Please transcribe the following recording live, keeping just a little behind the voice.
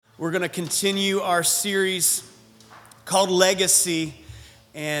We're going to continue our series called Legacy.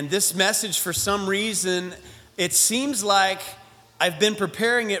 And this message, for some reason, it seems like I've been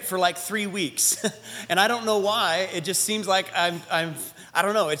preparing it for like 3 weeks. And I don't know why. It just seems like I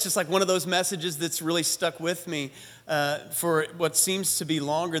don't know. It's just like one of those messages that's really stuck with me for what seems to be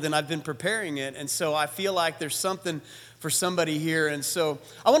longer than I've been preparing it. And so I feel like there's something for somebody here. And so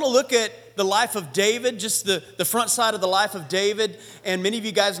I want to look at the life of David, just the front side of the life of David. And many of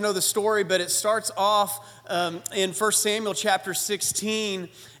you guys know the story, but it starts off in 1 Samuel chapter 16.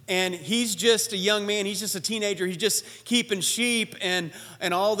 And he's just a young man. He's just a teenager. He's just keeping sheep. And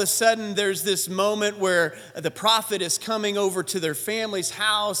all of a sudden, there's this moment where the prophet is coming over to their family's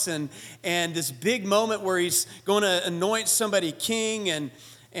house. And this big moment where he's going to anoint somebody king. And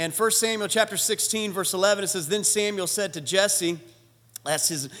 1 Samuel chapter 16, verse 11, it says, Then Samuel said to Jesse, that's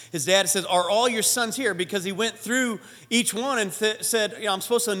his dad, it says, Are all your sons here? Because he went through each one and said, I'm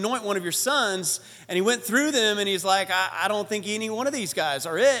supposed to anoint one of your sons. And he went through them and he's like, I don't think any one of these guys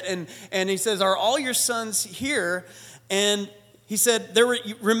are it. And he says, Are all your sons here? And he said, There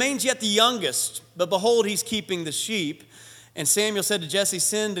remains yet the youngest, but behold, he's keeping the sheep. And Samuel said to Jesse,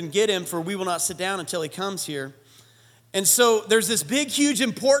 Send and get him, for we will not sit down until he comes here. And so there's this big, huge,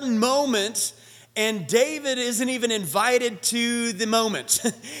 important moment, and David isn't even invited to the moment.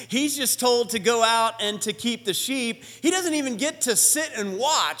 He's just told to go out and to keep the sheep. He doesn't even get to sit and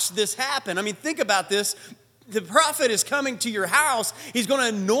watch this happen. I mean, think about this. The prophet is coming to your house. He's going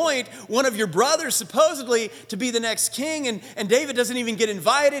to anoint one of your brothers, supposedly, to be the next king. And David doesn't even get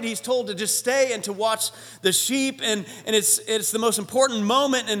invited. He's told to just stay and to watch the sheep. And it's the most important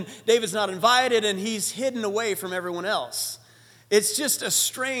moment. And David's not invited. And he's hidden away from everyone else. It's just a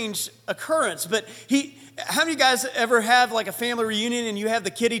strange occurrence. But how many of you guys ever have like a family reunion and you have the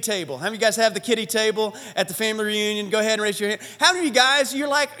kiddie table? How many of you guys have the kiddie table at the family reunion? Go ahead and raise your hand. How many of you guys, you're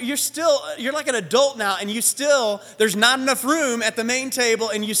like an adult now and there's not enough room at the main table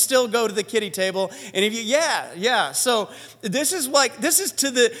and you still go to the kiddie table? And if you, yeah. So this is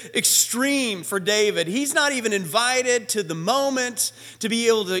to the extreme for David. He's not even invited to the moment to be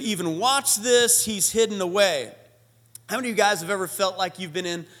able to even watch this. He's hidden away. How many of you guys have ever felt like you've been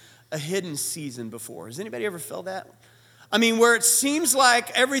in a hidden season before? Has anybody ever felt that? I mean, where it seems like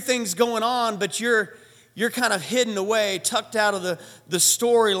everything's going on, but you're kind of hidden away, tucked out of the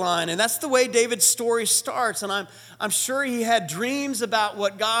storyline. And that's the way David's story starts. And I'm sure he had dreams about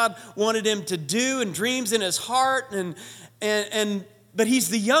what God wanted him to do and dreams in his heart. But he's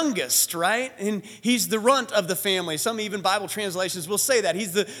the youngest, right? And he's the runt of the family. Some even Bible translations will say that.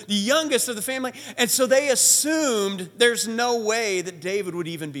 He's the youngest of the family. And so they assumed there's no way that David would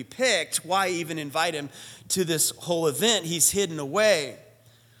even be picked. Why even invite him to this whole event? He's hidden away.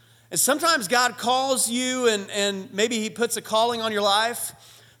 And sometimes God calls you and maybe he puts a calling on your life.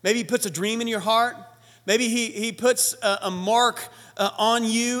 Maybe he puts a dream in your heart. Maybe he puts a mark on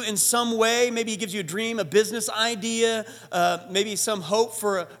you in some way. Maybe he gives you a dream, a business idea, maybe some hope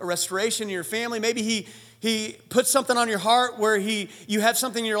for a restoration in your family. Maybe he puts something on your heart where you have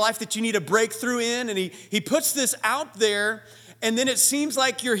something in your life that you need a breakthrough in, and he puts this out there, and then it seems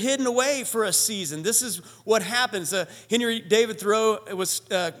like you're hidden away for a season. This is what happens. Henry David Thoreau was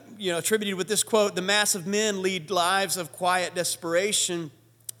attributed with this quote: "The mass of men lead lives of quiet desperation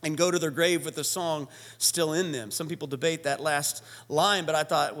and go to their grave with the song still in them." Some people debate that last line, but I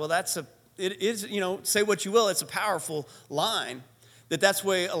thought, well, it is, say what you will, it's a powerful line. That's the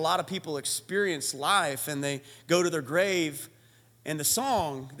way a lot of people experience life, and they go to their grave, and the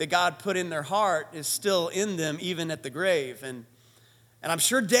song that God put in their heart is still in them, even at the grave. And I'm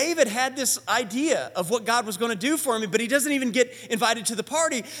sure David had this idea of what God was going to do for him, but he doesn't even get invited to the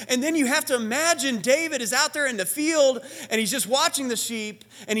party. And then you have to imagine David is out there in the field, and he's just watching the sheep,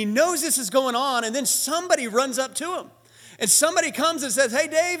 and he knows this is going on, and then somebody runs up to him. And somebody comes and says, "Hey,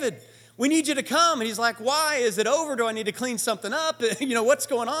 David, we need you to come." And he's like, "Why? Is it over? Do I need to clean something up? What's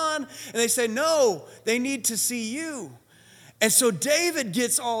going on?" And they say, "No, they need to see you." And so David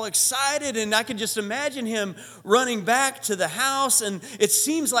gets all excited, and I can just imagine him running back to the house, and it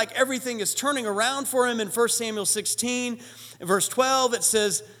seems like everything is turning around for him. In 1 Samuel 16, verse 12, it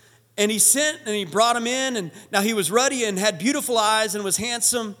says, "And he sent, and he brought him in, and now he was ruddy and had beautiful eyes and was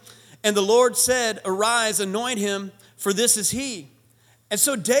handsome. And the Lord said, Arise, anoint him, for this is he." And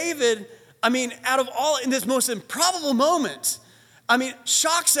so David, out of all, in this most improbable moment,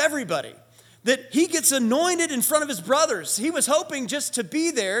 shocks everybody. That he gets anointed in front of his brothers. He was hoping just to be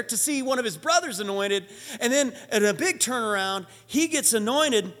there to see one of his brothers anointed. And then in a big turnaround, he gets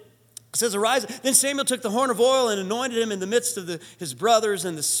anointed It says, arise. Then Samuel took the horn of oil and anointed him in the midst of his brothers,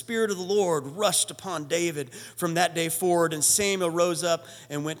 and the Spirit of the Lord rushed upon David from that day forward. And Samuel rose up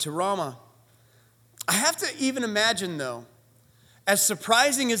and went to Ramah. I have to even imagine, though, as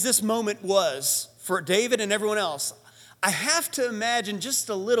surprising as this moment was for David and everyone else, I have to imagine just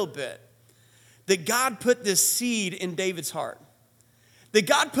a little bit that God put this seed in David's heart. That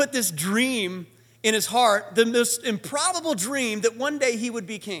God put this dream in his heart, the most improbable dream that one day he would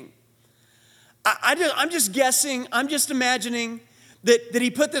be king. I'm just guessing, I'm just imagining that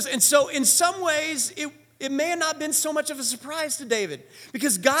he put this. And so in some ways, it may have not been so much of a surprise to David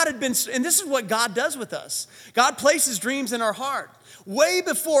because God had been, and this is what God does with us. God places dreams in our heart way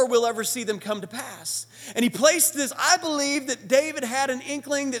before we'll ever see them come to pass. And he placed this, I believe that David had an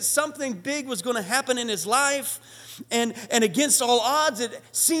inkling that something big was going to happen in his life. And against all odds, it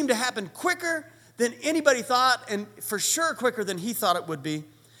seemed to happen quicker than anybody thought, and for sure quicker than he thought it would be.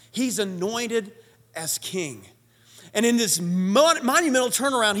 He's anointed as king. And in this monumental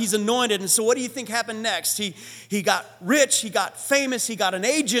turnaround, he's anointed. And so what do you think happened next? He got rich, he got famous, he got an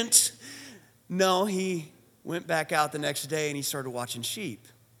agent. No, he went back out the next day and he started watching sheep.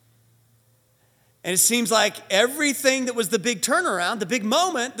 And it seems like everything that was the big turnaround, the big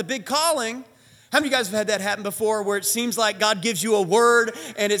moment, the big calling. How many of you guys have had that happen before where it seems like God gives you a word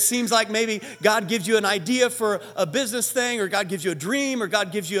and it seems like maybe God gives you an idea for a business thing or God gives you a dream or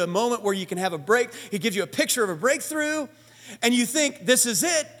God gives you a moment where you can have a break. He gives you a picture of a breakthrough and you think this is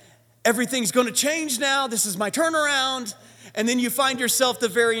it. Everything's going to change now. This is my turnaround. And then you find yourself the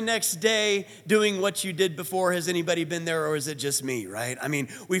very next day doing what you did before. Has anybody been there or is it just me, right? I mean,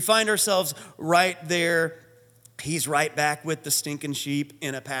 we find ourselves right there. He's right back with the stinking sheep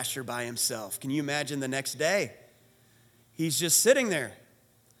in a pasture by himself. Can you imagine the next day? He's just sitting there.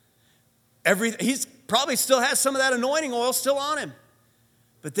 He's probably still has some of that anointing oil still on him.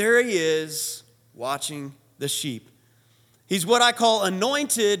 But there he is watching the sheep. He's what I call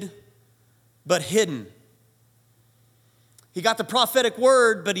anointed but hidden. He got the prophetic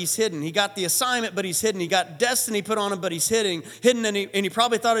word, but he's hidden. He got the assignment, but he's hidden. He got destiny put on him, but he's hidden. And he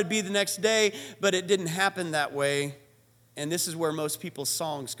probably thought it'd be the next day, but it didn't happen that way. And this is where most people's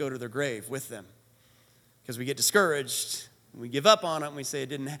songs go to their grave with them. Because we get discouraged, we give up on it, and we say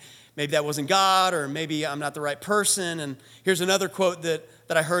maybe that wasn't God, or maybe I'm not the right person. And here's another quote that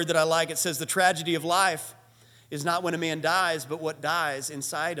I heard that I like. It says, the tragedy of life is not when a man dies, but what dies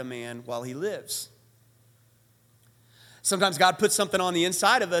inside a man while he lives. Sometimes God puts something on the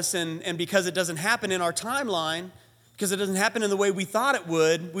inside of us, and because it doesn't happen in our timeline, because it doesn't happen in the way we thought it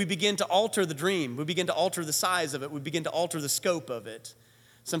would, we begin to alter the dream. We begin to alter the size of it. We begin to alter the scope of it.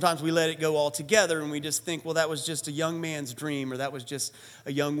 Sometimes we let it go altogether, and we just think, well, that was just a young man's dream, or that was just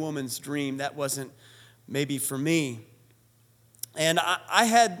a young woman's dream. That wasn't maybe for me. And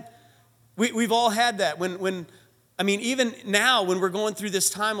we've all had that. Even now, when we're going through this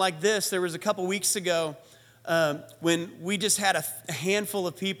time like this, there was a couple weeks ago, when we just had a handful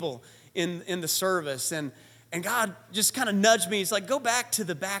of people in the service, and God just kind of nudged me. He's like, go back to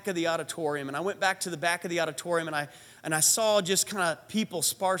the back of the auditorium. And I went back to the back of the auditorium, and I saw just kind of people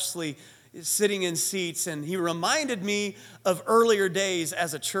sparsely sitting in seats. And he reminded me of earlier days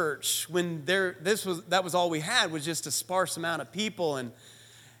as a church when that was all we had, was just a sparse amount of people. And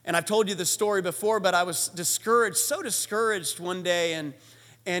I've told you this story before, but I was so discouraged one day, and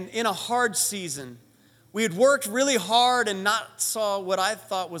in a hard season. We had worked really hard and not saw what I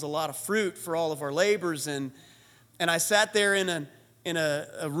thought was a lot of fruit for all of our labors. And I sat there in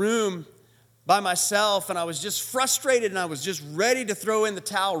a room by myself, and I was just frustrated, and I was just ready to throw in the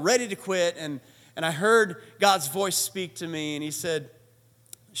towel, ready to quit. And I heard God's voice speak to me, and he said,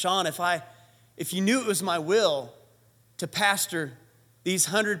 Sean, if you knew it was my will to pastor these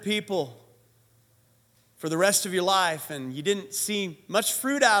 100 people for the rest of your life, and you didn't see much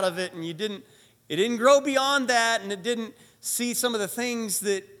fruit out of it, and it didn't grow beyond that, and it didn't see some of the things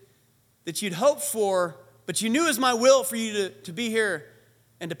that you'd hoped for, but you knew it was my will for you to be here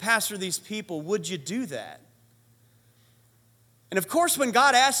and to pastor these people. Would you do that? And of course, when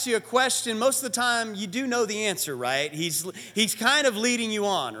God asks you a question, most of the time you do know the answer, right? He's kind of leading you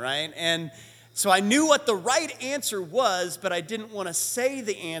on, right? And so I knew what the right answer was, but I didn't want to say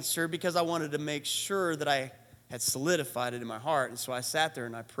the answer because I wanted to make sure that I had solidified it in my heart. And so I sat there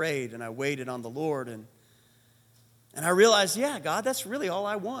and I prayed and I waited on the Lord. And I realized, yeah, God, that's really all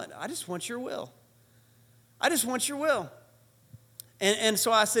I want. I just want your will. I just want your will. And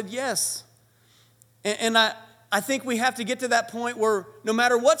so I said, yes. And I think we have to get to that point where no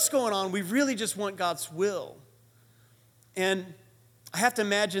matter what's going on, we really just want God's will. And I have to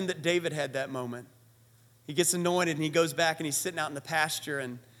imagine that David had that moment. He gets anointed and he goes back and he's sitting out in the pasture,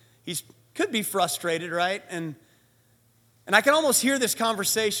 and could be frustrated, right? And I can almost hear this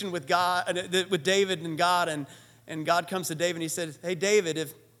conversation with God, with David and God, and God comes to David and he says, hey, David,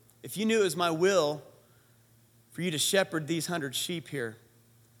 if you knew it was my will for you to shepherd these 100 sheep here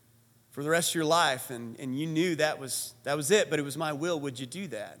for the rest of your life, and you knew that was it, but it was my will, would you do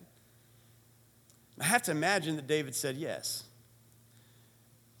that? I have to imagine that David said yes.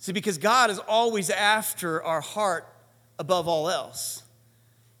 See, because God is always after our heart above all else.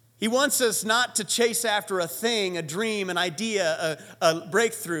 He wants us not to chase after a thing, a dream, an idea, a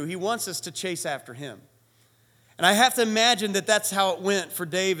breakthrough. He wants us to chase after him. And I have to imagine that that's how it went for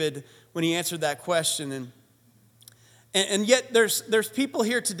David when he answered that question. And yet there's people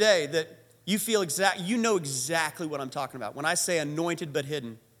here today that you know exactly what I'm talking about. When I say anointed but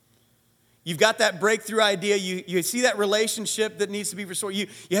hidden. You've got that breakthrough idea. You see that relationship that needs to be restored. You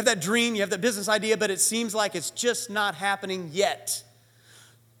have that dream, you have that business idea, but it seems like it's just not happening yet.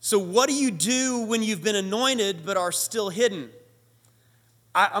 So what do you do when you've been anointed but are still hidden?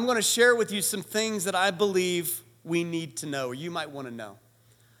 I'm going to share with you some things that I believe we need to know, or you might want to know.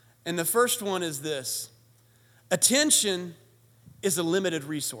 And the first one is this. Attention is a limited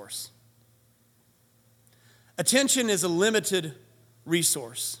resource. Attention is a limited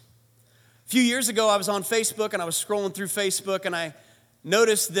resource. A few years ago, I was on Facebook, and I was scrolling through Facebook, and I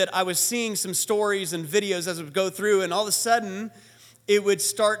noticed that I was seeing some stories and videos as I would go through, and all of a sudden, it would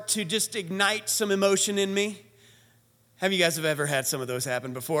start to just ignite some emotion in me. Have you guys ever had some of those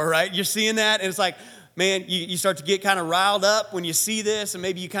happen before, right? You're seeing that, and it's like, man, you start to get kind of riled up when you see this, and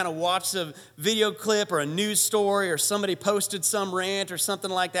maybe you kind of watch a video clip or a news story or somebody posted some rant or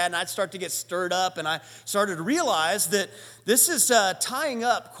something like that, and I'd start to get stirred up, and I started to realize that this is tying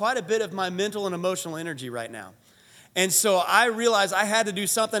up quite a bit of my mental and emotional energy right now. And so I realized I had to do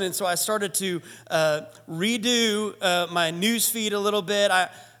something, and so I started to redo my news feed a little bit.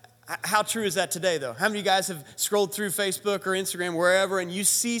 How true is that today, though? How many of you guys have scrolled through Facebook or Instagram, wherever, and you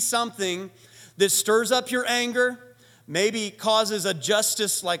see something that stirs up your anger, maybe causes a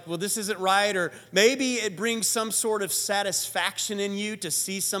justice like, well, this isn't right, or maybe it brings some sort of satisfaction in you to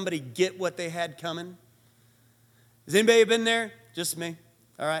see somebody get what they had coming? Has anybody been there? Just me.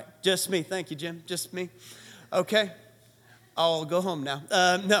 All right, just me. Thank you, Jim. Just me. Okay, I'll go home now.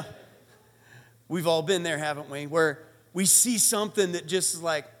 No, we've all been there, haven't we? Where we see something that just is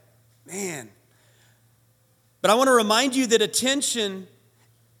like, man. But I want to remind you that attention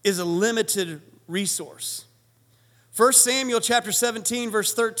is a limited resource. 1 Samuel chapter 17,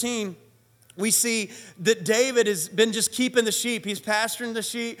 verse 13, we see that David has been just keeping the sheep. He's pasturing the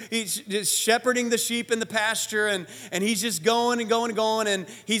sheep. He's just shepherding the sheep in the pasture, and he's just going and going and going, and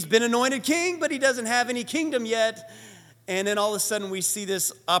he's been anointed king, but he doesn't have any kingdom yet. And then all of a sudden we see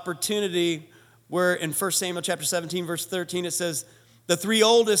this opportunity where in 1 Samuel chapter 17, verse 13, it says, the three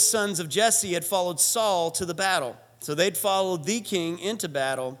oldest sons of Jesse had followed Saul to the battle. So they'd followed the king into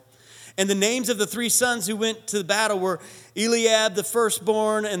battle. And the names of the three sons who went to the battle were Eliab, the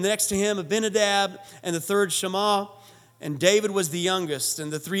firstborn, and next to him Abinadab, and the third Shammah. And David was the youngest.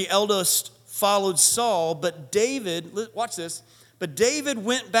 And the three eldest followed Saul. But David, watch this, but David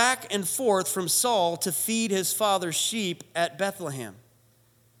went back and forth from Saul to feed his father's sheep at Bethlehem.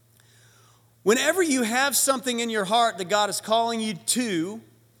 Whenever you have something in your heart that God is calling you to,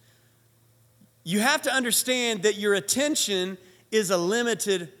 you have to understand that your attention is a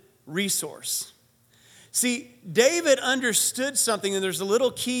limited resource. See, David understood something, and there's a little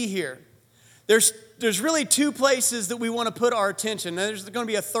key here. There's really two places that we want to put our attention. Now, there's going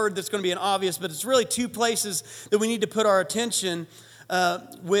to be a third that's going to be an obvious, but it's really two places that we need to put our attention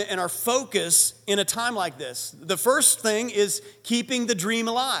and our focus in a time like this. The first thing is keeping the dream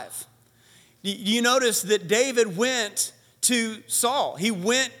alive. You notice that David went to Saul. He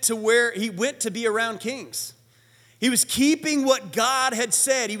went to be around kings. He was keeping what God had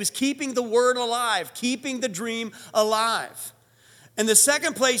said. He was keeping the word alive, keeping the dream alive. And the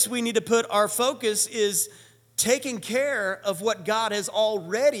second place we need to put our focus is taking care of what God has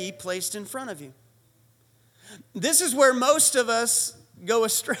already placed in front of you. This is where most of us go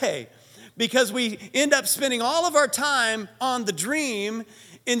astray, because we end up spending all of our time on the dream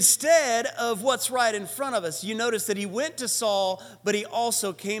instead of what's right in front of us. You notice that he went to Saul, but he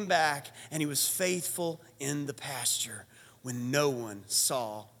also came back and he was faithful in the pasture when no one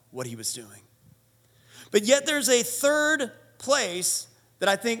saw what he was doing. But yet there's a third place that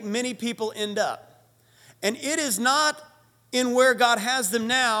I think many people end up. And it is not in where God has them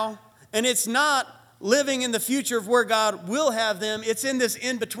now, and it's not living in the future of where God will have them. It's in this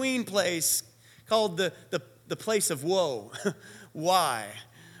in-between place called the place of woe. Why?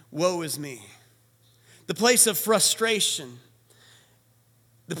 Woe is me. The place of frustration.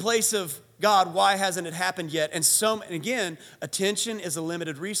 the place of God, why hasn't it happened yet? And again, attention is a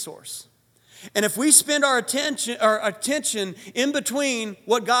limited resource. And if we spend our attention in between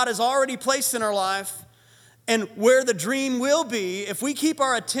what God has already placed in our life and where the dream will be, if we keep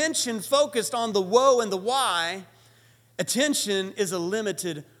our attention focused on the woe and the why, attention is a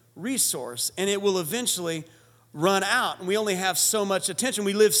limited resource, and it will eventually run out. And we only have so much attention.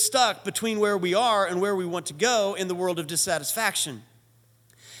 We live stuck between where we are and where we want to go in the world of dissatisfaction.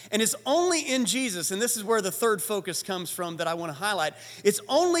 And it's only in Jesus, and this is where the third focus comes from that I want to highlight. It's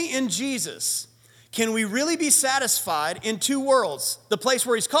only in Jesus can we really be satisfied in two worlds, the place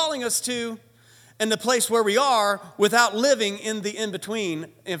where He's calling us to and the place where we are, without living in the in-between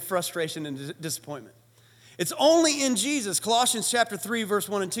in frustration and disappointment. It's only in Jesus. Colossians chapter 3, verse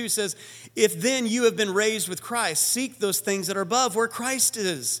 1 and 2 says, if then you have been raised with Christ, seek those things that are above where Christ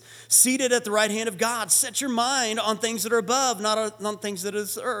is, seated at the right hand of God. Set your mind on things that are above, not on things that are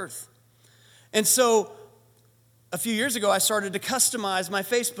this earth. And so a few years ago, I started to customize my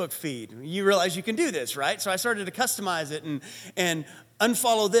Facebook feed. You realize you can do this, right? So I started to customize it and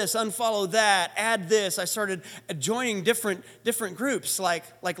unfollow this, unfollow that, add this. I started joining different groups like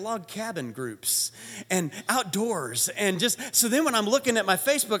log cabin groups and outdoors. And just, so then when I'm looking at my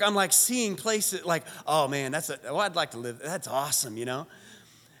Facebook, I'm like seeing places like, oh man, I'd like to live. That's awesome, you know?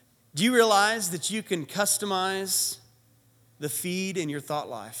 Do you realize that you can customize the feed in your thought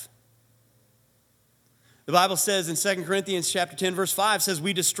life? The Bible says in 2 Corinthians chapter 10, verse 5 says,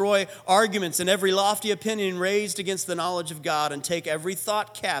 we destroy arguments and every lofty opinion raised against the knowledge of God and take every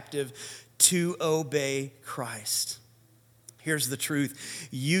thought captive to obey Christ. Here's the truth.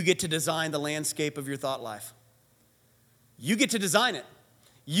 You get to design the landscape of your thought life. You get to design it.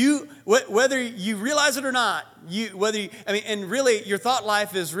 Whether you realize it or not, and really your thought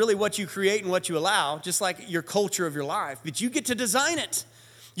life is really what you create and what you allow, just like your culture of your life, but you get to design it.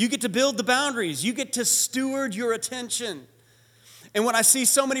 You get to build the boundaries. You get to steward your attention. And what I see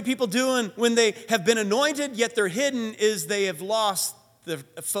so many people doing when they have been anointed, yet they're hidden, is they have lost the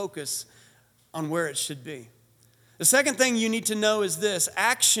focus on where it should be. The second thing you need to know is this: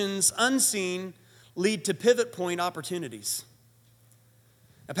 actions unseen lead to pivot point opportunities.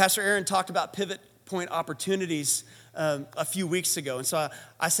 Now, Pastor Aaron talked about pivot point opportunities a few weeks ago. And so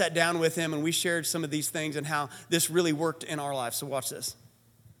I sat down with him and we shared some of these things and how this really worked in our lives. So watch this.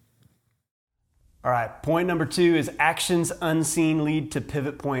 All right, point number 2 is actions unseen lead to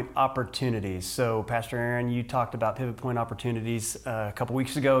pivot point opportunities. So Pastor Aaron, you talked about pivot point opportunities a couple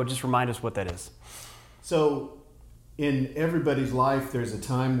weeks ago. Just remind us what that is. So in everybody's life, there's a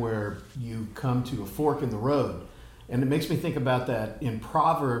time where you come to a fork in the road. And it makes me think about that. In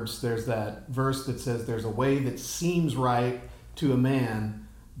Proverbs, there's that verse that says there's a way that seems right to a man,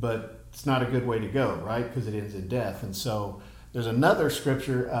 but it's not a good way to go, right? Because it ends in death. And so there's another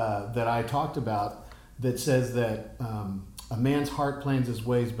scripture that I talked about that says that a man's heart plans his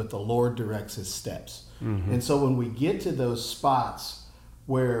ways, but the Lord directs his steps. Mm-hmm. And so when we get to those spots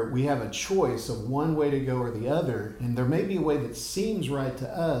where we have a choice of one way to go or the other, and there may be a way that seems right to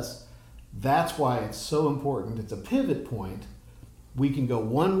us, that's why it's so important. It's a pivot point. We can go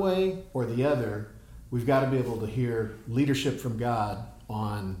one way or the other. We've got to be able to hear leadership from God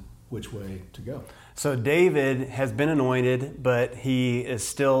on which way to go. So David has been anointed, but he is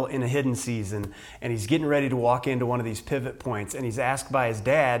still in a hidden season, and he's getting ready to walk into one of these pivot points, and he's asked by his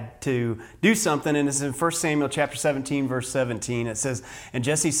dad to do something, and it's in 1 Samuel chapter 17, verse 17. It says, and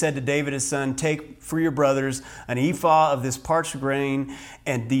Jesse said to David his son, take for your brothers an ephah of this parched grain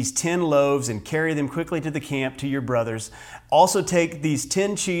and these 10 loaves, and carry them quickly to the camp to your brothers. Also take these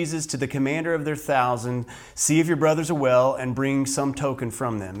 10 cheeses to the commander of their 1,000, see if your brothers are well, and bring some token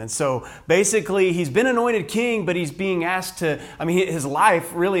from them. And so basically he's been anointed king, but he's being asked to, his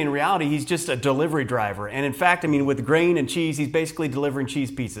life really in reality, he's just a delivery driver. And in fact, with grain and cheese, he's basically delivering cheese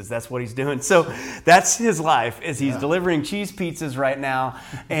pizzas. That's what he's doing. So that's his life, is he's delivering cheese pizzas right now.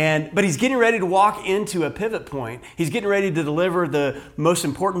 But he's getting ready to walk into a pivot point. He's getting ready to deliver the most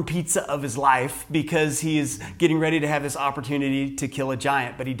important pizza of his life because he is getting ready to have this opportunity to kill a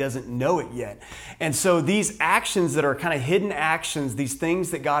giant, but he doesn't know it yet. And so these actions that are kind of hidden actions, these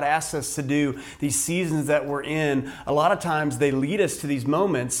things that God asks us to do, these seasons that we're in, a lot of times they lead us to these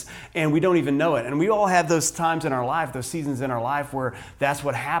moments and we don't even know it. And we all have those times in our life, those seasons in our life where that's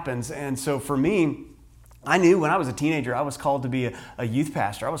what happens. And so for me, I knew when I was a teenager, I was called to be a youth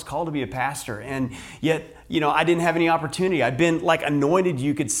pastor. I was called to be a pastor. And yet, I didn't have any opportunity. I'd been like anointed,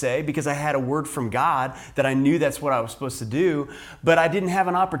 you could say, because I had a word from God that I knew that's what I was supposed to do, but I didn't have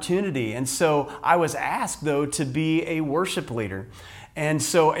an opportunity. And so I was asked, though, to be a worship leader. And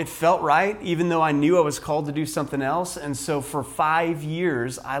so it felt right, even though I knew I was called to do something else. And so for 5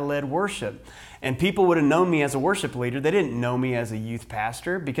 years, I led worship. And people would have known me as a worship leader. They didn't know me as a youth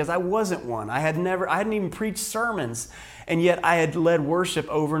pastor because I wasn't one. I hadn't even preached sermons. And yet I had led worship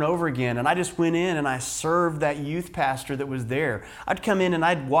over and over again. And I just went in and I served that youth pastor that was there. I'd come in and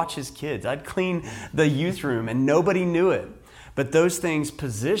I'd watch his kids. I'd clean the youth room and nobody knew it. But those things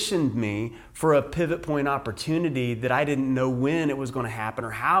positioned me for a pivot point opportunity that I didn't know when it was going to happen or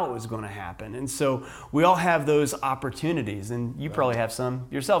how it was going to happen. And so we all have those opportunities, and you probably have some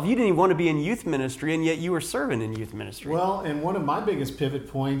yourself. You didn't even want to be in youth ministry, and yet you were serving in youth ministry. Well, and one of my biggest pivot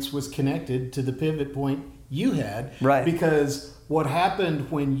points was connected to the pivot point you had. Right. Because what happened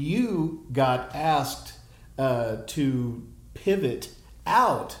when you got asked to pivot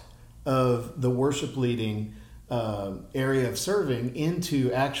out of the worship leading area of serving into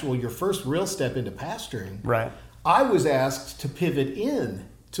your first real step into pastoring. Right. I was asked to pivot in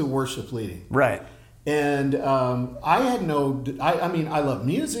to worship leading. Right. And I had I love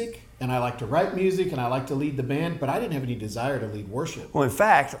music and I like to write music and I like to lead the band, but I didn't have any desire to lead worship. Well, in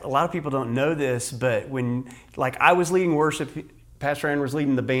fact, a lot of people don't know this, but I was leading worship, Pastor Aaron was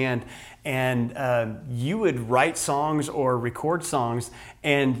leading the band, and you would write songs or record songs,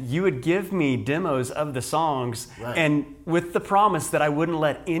 and you would give me demos of the songs, right. And with the promise that I wouldn't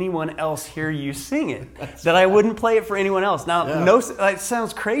let anyone else hear you sing it, that I wouldn't play it for anyone else. Now, it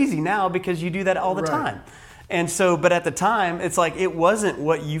sounds crazy now because you do that all the time. And so, but at the time, it's like it wasn't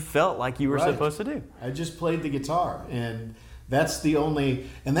what you felt like you were supposed to do. I just played the guitar, and that's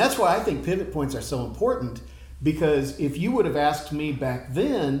why I think pivot points are so important. Because if you would have asked me back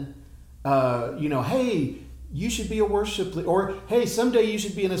then, hey, you should be a worship leader, or hey, someday you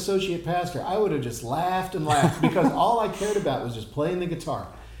should be an associate pastor, I would have just laughed and laughed because all I cared about was just playing the guitar.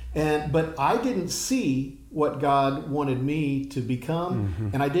 But I didn't see what God wanted me to become,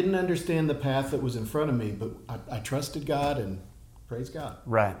 and I didn't understand the path that was in front of me, but I trusted God, and praise God.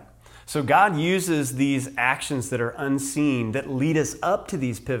 Right. So God uses these actions that are unseen that lead us up to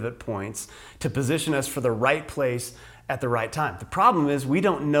these pivot points to position us for the right place at the right time. The problem is we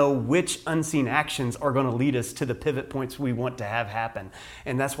don't know which unseen actions are going to lead us to the pivot points we want to have happen.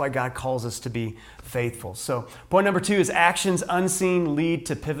 And that's why God calls us to be faithful. So point number 2 is actions unseen lead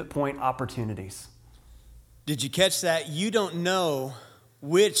to pivot point opportunities. Did you catch that? You don't know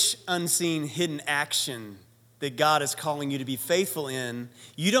which unseen hidden action that God is calling you to be faithful in.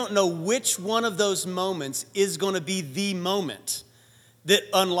 You don't know which one of those moments is going to be the moment that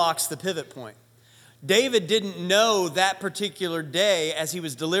unlocks the pivot point. David didn't know that particular day as he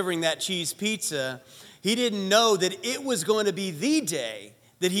was delivering that cheese pizza, he didn't know that it was going to be the day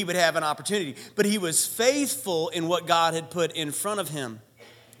that he would have an opportunity. But he was faithful in what God had put in front of him.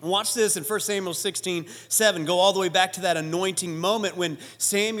 Watch this in 1 Samuel 16:7. Go all the way back to that anointing moment when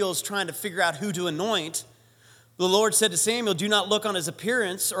Samuel's trying to figure out who to anoint. The Lord said to Samuel, do not look on his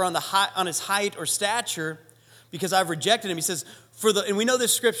appearance or on his height or stature, because I've rejected him. He says, and we know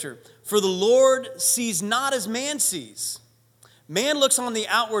this scripture, for the Lord sees not as man sees. Man looks on the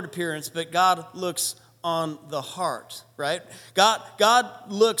outward appearance, but God looks on the heart, right? God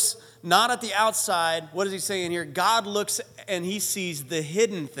looks not at the outside. What is he saying here? God looks and he sees the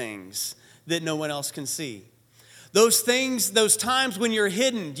hidden things that no one else can see. Those things, those times when you're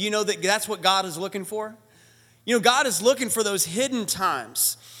hidden, do you know that that's what God is looking for? You know, God is looking for those hidden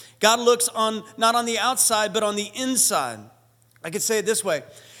times. God looks not on the outside, but on the inside. I could say it this way.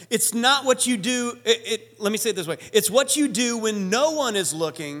 It's not what you do. Let me say it this way. It's what you do when no one is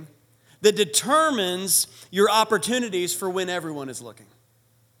looking that determines your opportunities for when everyone is looking.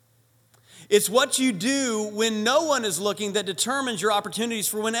 It's what you do when no one is looking that determines your opportunities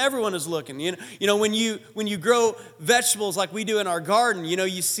for when everyone is looking. You know, when you grow vegetables like we do in our garden, you know,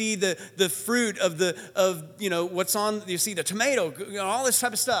 you see the fruit of what's on. You see the tomato, all this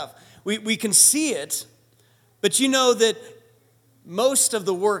type of stuff. We can see it, but you know that most of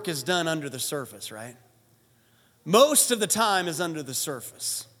the work is done under the surface, right? Most of the time is under the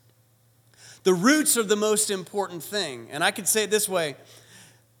surface. The roots are the most important thing, and I could say it this way.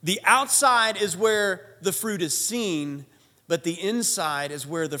 The outside is where the fruit is seen, but the inside is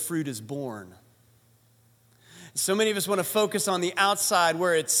where the fruit is born. So many of us want to focus on the outside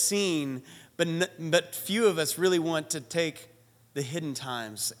where it's seen, but few of us really want to take the hidden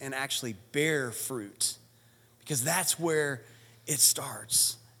times and actually bear fruit, because that's where it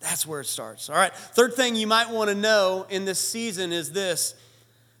starts. That's where it starts. All right, third thing you might want to know in this season is this.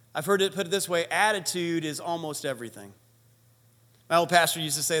 I've heard it put it this way: attitude is almost everything. My old pastor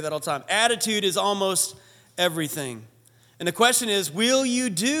used to say that all the time. Attitude is almost everything. And the question is, will you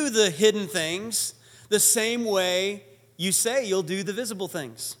do the hidden things the same way you say you'll do the visible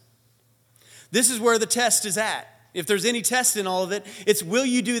things. This is where the test is at. If there's any test in all of it, it's will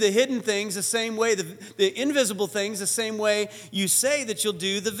you do the hidden things the same way, the invisible things the same way you say that you'll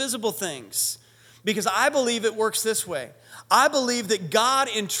do the visible things. Because I believe it works this way. I believe that God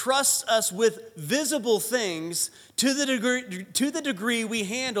entrusts us with visible things to the degree we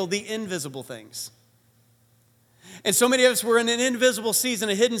handle the invisible things. And so many of us, we're in an invisible season,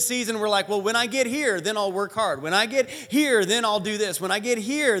 a hidden season. We're like, well, when I get here, then I'll work hard. When I get here, then I'll do this. When I get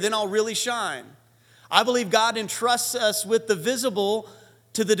here, then I'll really shine. I believe God entrusts us with the visible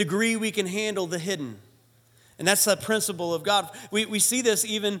to the degree we can handle the hidden. And that's the principle of God. We see this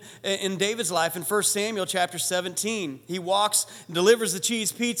even in David's life in 1 Samuel chapter 17. He walks and delivers the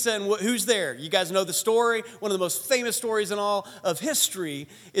cheese pizza, and who's there? You guys know the story. One of the most famous stories in all of history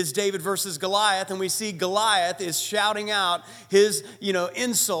is David versus Goliath. And we see Goliath is shouting out his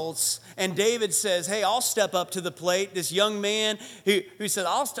insults. And David says, hey, I'll step up to the plate. This young man who said,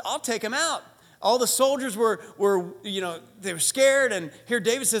 I'll take him out. All the soldiers were they were scared. And here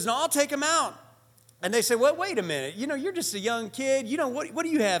David says, no, I'll take him out. And they say, well, wait a minute. You're just a young kid. What do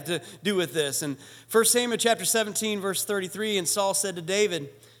you have to do with this? And 1 Samuel chapter 17, verse 33, and Saul said to David,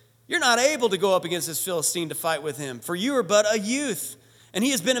 you're not able to go up against this Philistine to fight with him, for you are but a youth, and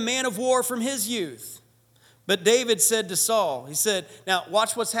he has been a man of war from his youth. But David said to Saul, he said, now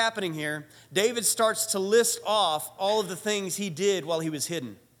watch what's happening here. David starts to list off all of the things he did while he was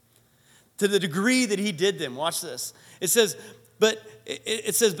hidden. To the degree that he did them. Watch this. It says, but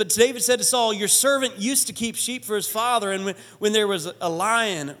David said to Saul, your servant used to keep sheep for his father, and when there was a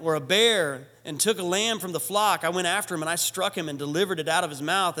lion or a bear and took a lamb from the flock, I went after him and I struck him and delivered it out of his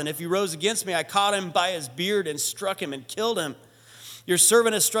mouth. And if he rose against me, I caught him by his beard and struck him and killed him. Your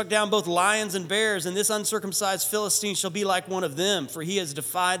servant has struck down both lions and bears, and this uncircumcised Philistine shall be like one of them, for he has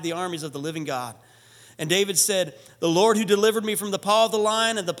defied the armies of the living God. And David said, the Lord who delivered me from the paw of the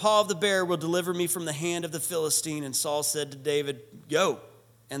lion and the paw of the bear will deliver me from the hand of the Philistine. And Saul said to David, go,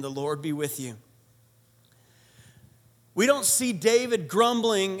 and the Lord be with you. We don't see David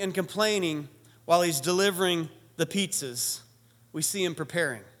grumbling and complaining while he's delivering the pizzas. We see him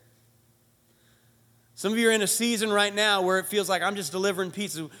preparing. Some of you are in a season right now where it feels like I'm just delivering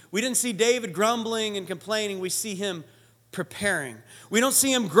pizzas. We didn't see David grumbling and complaining. We see him preparing. We don't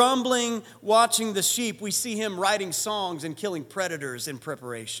see him grumbling, watching the sheep. We see him writing songs and killing predators in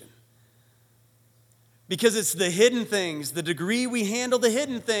preparation. Because it's the hidden things, the degree we handle the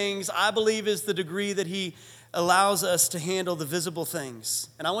hidden things, I believe is the degree that he allows us to handle the visible things.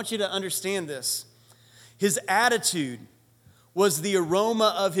 And I want you to understand this. His attitude was the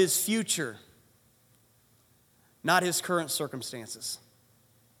aroma of his future, not his current circumstances.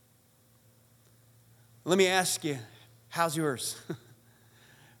 Let me ask you, how's yours?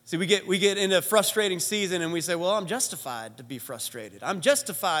 See, we get into a frustrating season and we say, well, I'm justified to be frustrated. I'm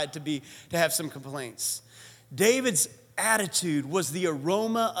justified to have some complaints. David's attitude was the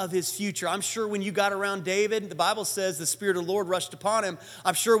aroma of his future. I'm sure when you got around David, the Bible says the Spirit of the Lord rushed upon him.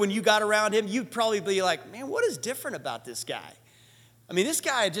 I'm sure when you got around him, you'd probably be like, man, what is different about this guy? I mean, this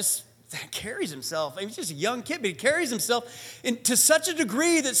guy just carries himself. He's just a young kid, but he carries himself to such a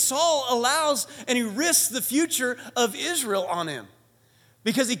degree that Saul allows and he risks the future of Israel on him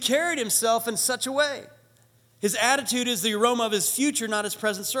because he carried himself in such a way. His attitude is the aroma of his future, not his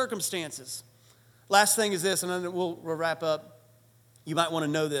present circumstances. Last thing is this, and then we'll wrap up. You might want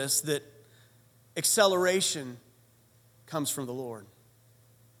to know this, that acceleration comes from the Lord.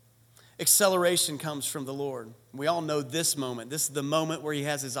 Acceleration comes from the Lord. We all know this moment. This is the moment where he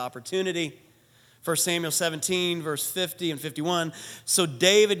has his opportunity. 1 Samuel 17, verse 50 and 51. So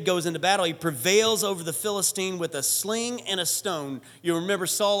David goes into battle. He prevails over the Philistine with a sling and a stone. You remember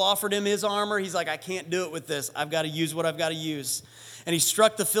Saul offered him his armor. He's like, I can't do it with this. I've got to use what I've got to use. And he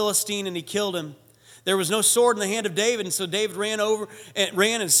struck the Philistine and he killed him. There was no sword in the hand of David, and so David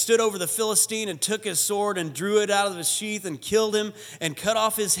ran and stood over the Philistine and took his sword and drew it out of his sheath and killed him and cut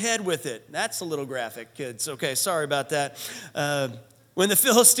off his head with it. That's a little graphic, kids. Okay, sorry about that. When the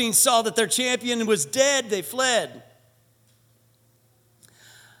Philistines saw that their champion was dead, they fled.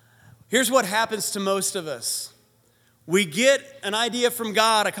 Here's what happens to most of us. We get an idea from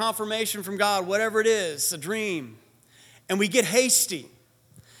God, a confirmation from God, whatever it is, a dream, and we get hasty.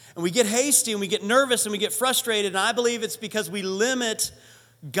 And we get hasty and we get nervous and we get frustrated. And I believe it's because we limit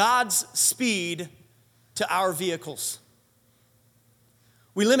God's speed to our vehicles.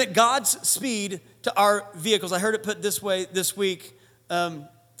 We limit God's speed to our vehicles. I heard it put this way this week.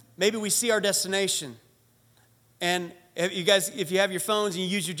 Maybe we see our destination. And you guys, if you have your phones and you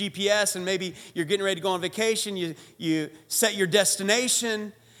use your GPS and maybe you're getting ready to go on vacation, you set your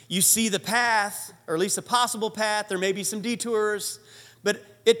destination. You see the path, or at least a possible path. There may be some detours, but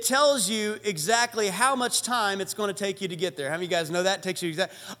it tells you exactly how much time it's going to take you to get there. How many of you guys know that? It takes you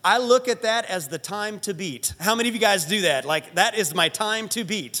I look at that as the time to beat. How many of you guys do that? Like, that is my time to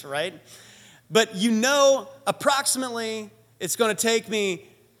beat, right? But you know approximately it's going to take me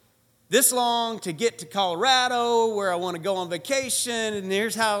this long to get to Colorado where I want to go on vacation, and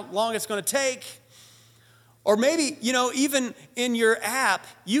here's how long it's going to take. Or maybe, even in your app,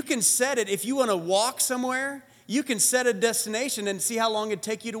 you can set it, if you want to walk somewhere, you can set a destination and see how long it'd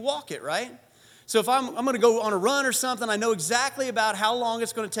take you to walk it, right? So if I'm going to go on a run or something, I know exactly about how long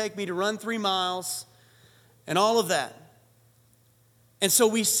it's going to take me to run 3 miles and all of that. And so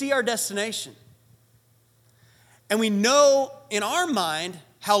we see our destination. And we know in our mind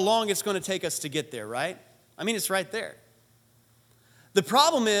how long it's going to take us to get there, right? I mean, it's right there. The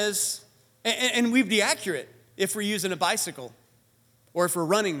problem is, and we'd be accurate if we're using a bicycle or if we're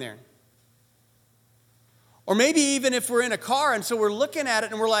running there. Or maybe even if we're in a car and so we're looking at it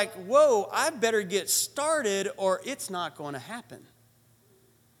and we're like, whoa, I better get started or it's not going to happen.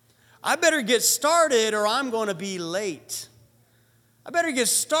 I better get started or I'm going to be late. I better get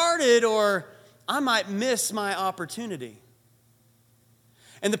started or I might miss my opportunity.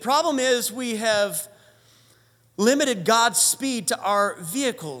 And the problem is we have limited God's speed to our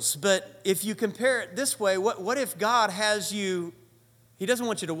vehicles. But if you compare it this way, what if God has you, He doesn't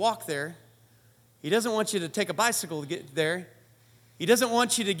want you to walk there. He doesn't want you to take a bicycle to get there. He doesn't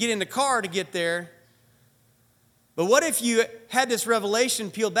want you to get in the car to get there. But what if you had this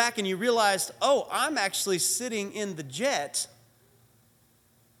revelation peeled back and you realized, oh, I'm actually sitting in the jet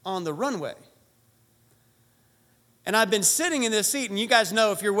on the runway. And I've been sitting in this seat, and you guys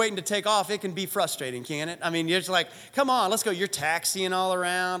know if you're waiting to take off, it can be frustrating, can't it? I mean, you're just like, come on, let's go. You're taxiing all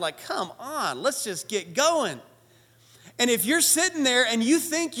around. Like, come on, let's just get going. And if you're sitting there and you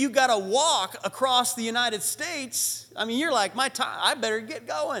think you got to walk across the United States, I mean, you're like, my time, I better get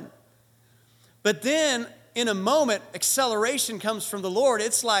going. But then in a moment, acceleration comes from the Lord.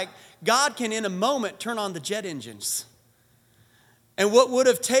 It's like God can in a moment turn on the jet engines. And what would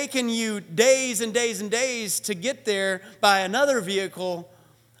have taken you days and days and days to get there by another vehicle,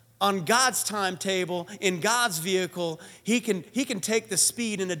 on God's timetable, in God's vehicle, He can take the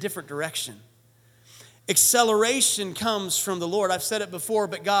speed in a different direction. Acceleration comes from the Lord. I've said it before,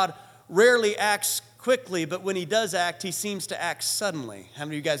 but God rarely acts quickly, but when He does act, He seems to act suddenly. How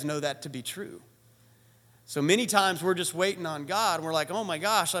many of you guys know that to be true? So many times we're just waiting on God, and we're like, oh my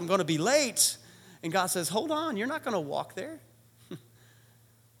gosh, I'm going to be late. And God says, hold on, you're not going to walk there.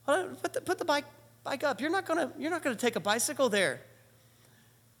 Put the bike up. You're not going to take a bicycle there.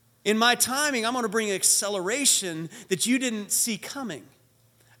 In my timing, I'm going to bring acceleration that you didn't see coming.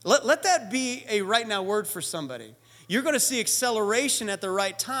 Let that be a right now word for somebody. You're going to see acceleration at the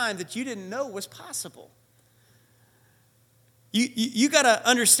right time that you didn't know was possible. You got to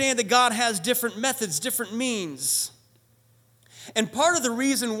understand that God has different methods, different means. And part of the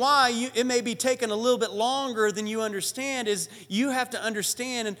reason why it may be taking a little bit longer than you understand is you have to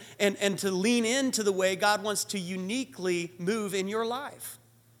understand and to lean into the way God wants to uniquely move in your life.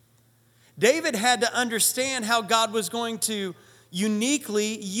 David had to understand how God was going to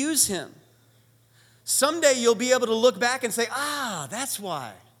uniquely use him. Someday you'll be able to look back and say, that's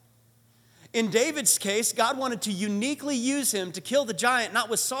why. In David's case, God wanted to uniquely use him to kill the giant, not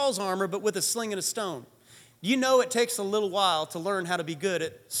with Saul's armor, but with a sling and a stone. You know it takes a little while to learn how to be good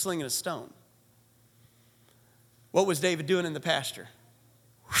at slinging a stone. What was David doing in the pasture?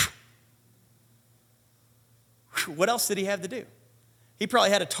 What else did he have to do? He probably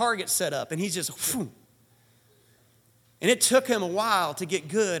had a target set up, and he's just, and it took him a while to get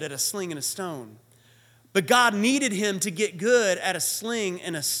good at a sling and a stone. But God needed him to get good at a sling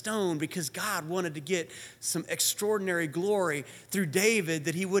and a stone because God wanted to get some extraordinary glory through David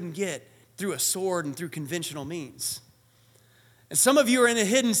that he wouldn't get through a sword and through conventional means. And some of you are in a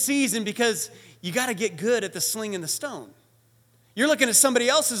hidden season because you got to get good at the sling and the stone. You're looking at somebody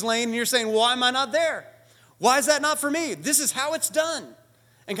else's lane and you're saying, why am I not there? Why is that not for me? This is how it's done.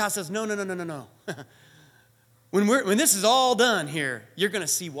 And God says, no. When this is all done here, you're going to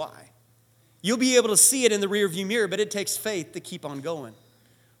see why. You'll be able to see it in the rearview mirror, but it takes faith to keep on going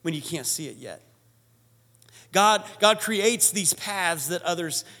when you can't see it yet. God creates these paths that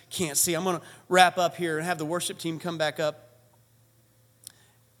others can't see. I'm going to wrap up here and have the worship team come back up.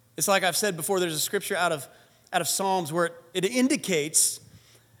 It's like I've said before, there's a scripture out of Psalms where it indicates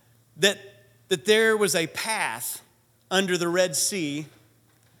that there was a path under the Red Sea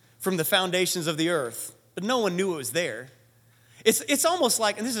from the foundations of the earth, but no one knew it was there. It's almost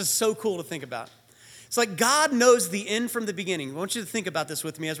like, and this is so cool to think about, It's like God knows the end from the beginning. I want you to think about this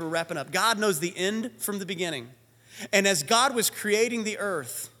with me as we're wrapping up. God knows the end from the beginning. And as God was creating the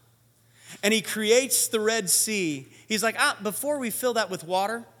earth, and he creates the Red Sea, he's like, before we fill that with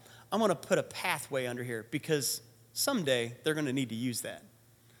water, I'm going to put a pathway under here because someday they're going to need to use that.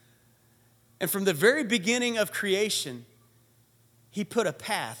 And from the very beginning of creation, he put a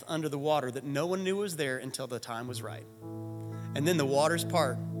path under the water that no one knew was there until the time was right. And then the waters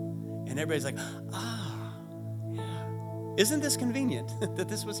part, and everybody's like, yeah. Isn't this convenient that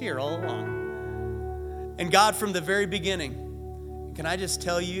this was here all along? And God, from the very beginning, can I just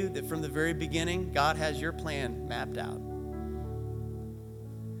tell you that from the very beginning, God has your plan mapped out.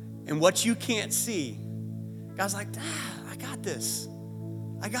 And what you can't see, God's like, I got this.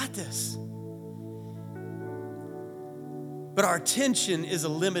 I got this. But our attention is a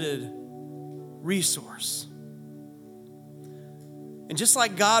limited resource. And just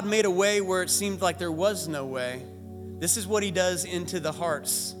like God made a way where it seemed like there was no way, this is what he does into the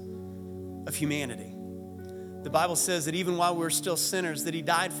hearts of humanity. The Bible says that even while we were still sinners, that he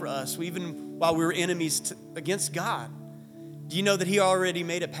died for us, even while we were enemies against God. Do you know that he already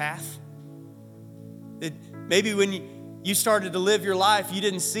made a path? That maybe when you started to live your life, you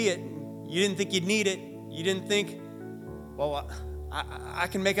didn't see it. You didn't think you'd need it. You didn't think, well, I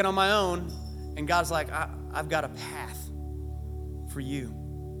can make it on my own. And God's like, I've got a path for you.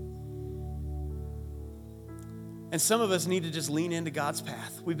 And some of us need to just lean into God's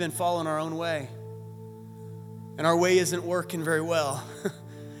path. We've been following our own way. And our way isn't working very well.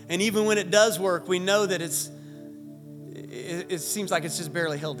 And even when it does work, we know that it seems like it's just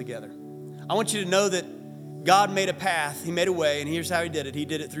barely held together. I want you to know that God made a path. He made a way, and here's how he did it. He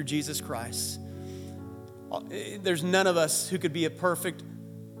did it through Jesus Christ. There's none of us who could be a perfect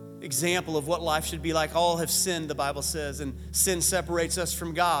example of what life should be like. All have sinned, the Bible says, and sin separates us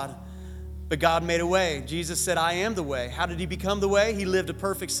from God. But God made a way. Jesus said, I am the way. How did he become the way? He lived a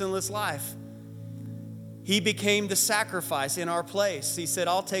perfect, sinless life. He became the sacrifice in our place. He said,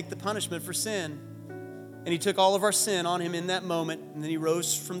 I'll take the punishment for sin. And he took all of our sin on him in that moment, and then he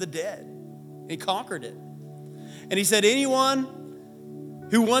rose from the dead. He conquered it. And he said, anyone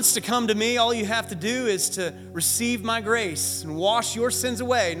who wants to come to me, all you have to do is to receive my grace and wash your sins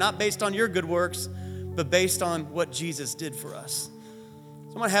away, not based on your good works, but based on what Jesus did for us.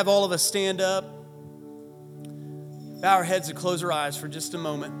 So I'm going to have all of us stand up, bow our heads and close our eyes for just a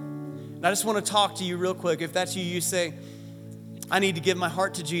moment. And I just want to talk to you real quick. If that's you, you say, I need to give my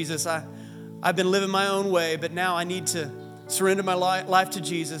heart to Jesus. I've been living my own way, but now I need to surrender my life to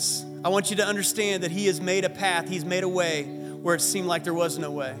Jesus. I want you to understand that he has made a path. He's made a way where it seemed like there was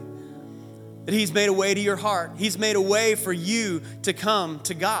no way. That he's made a way to your heart. He's made a way for you to come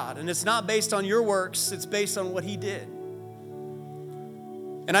to God. And it's not based on your works. It's based on what he did.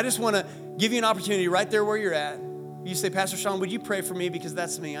 And I just want to give you an opportunity right there where you're at. You say, Pastor Sean, would you pray for me? Because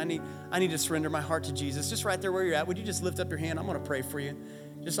that's me. I need to surrender my heart to Jesus. Just right there where you're at. Would you just lift up your hand? I'm going to pray for you.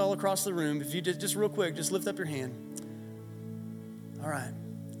 Just all across the room. If you just real quick, just lift up your hand. All right.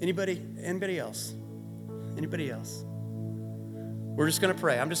 Anybody else? Anybody else? We're just going to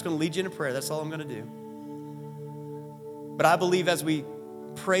pray. I'm just going to lead you in a prayer. That's all I'm going to do. But I believe as we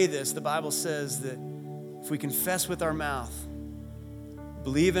pray this, the Bible says that if we confess with our mouth,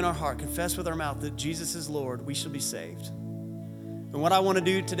 believe in our heart, confess with our mouth that Jesus is Lord, we shall be saved. And what I want to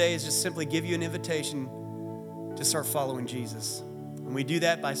do today is just simply give you an invitation to start following Jesus. And we do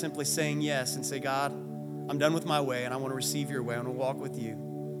that by simply saying yes and say, God, I'm done with my way and I want to receive your way. I want to walk with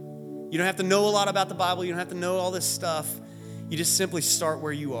you. You don't have to know a lot about the Bible. You don't have to know all this stuff. You just simply start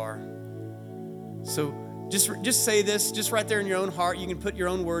where you are. So just say this, just right there in your own heart. You can put your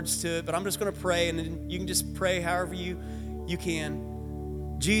own words to it, but I'm just going to pray, and then you can just pray however you can.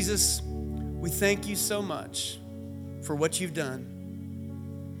 Jesus, we thank you so much for what you've done.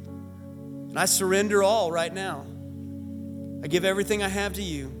 And I surrender all right now. I give everything I have to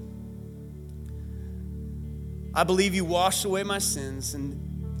you. I believe you washed away my sins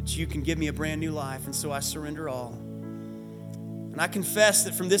and that you can give me a brand new life, and so I surrender all. And I confess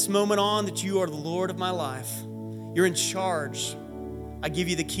that from this moment on that you are the Lord of my life. You're in charge. I give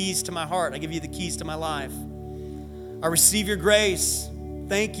you the keys to my heart. I give you the keys to my life. I receive your grace.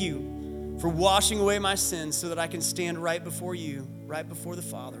 Thank you for washing away my sins so that I can stand right before you, right before the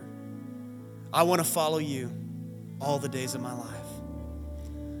Father. I want to follow you all the days of my life.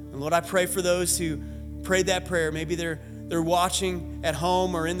 And Lord, I pray for those who prayed that prayer. Maybe they're watching at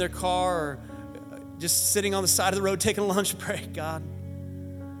home or in their car or just sitting on the side of the road taking a lunch break. God,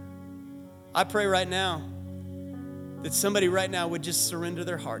 I pray right now that somebody right now would just surrender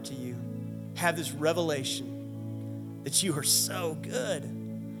their heart to you. Have this revelation that you are so good,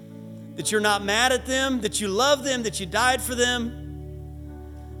 that you're not mad at them, that you love them, that you died for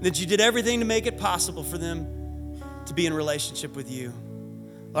them, that you did everything to make it possible for them to be in relationship with you.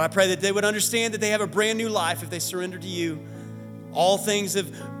 Lord, I pray that they would understand that they have a brand new life if they surrender to you. All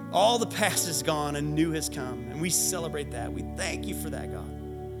the past is gone and new has come. And we celebrate that. We thank you for that, God.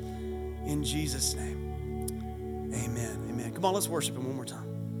 In Jesus' name, amen. Amen. Come on, let's worship him one more time.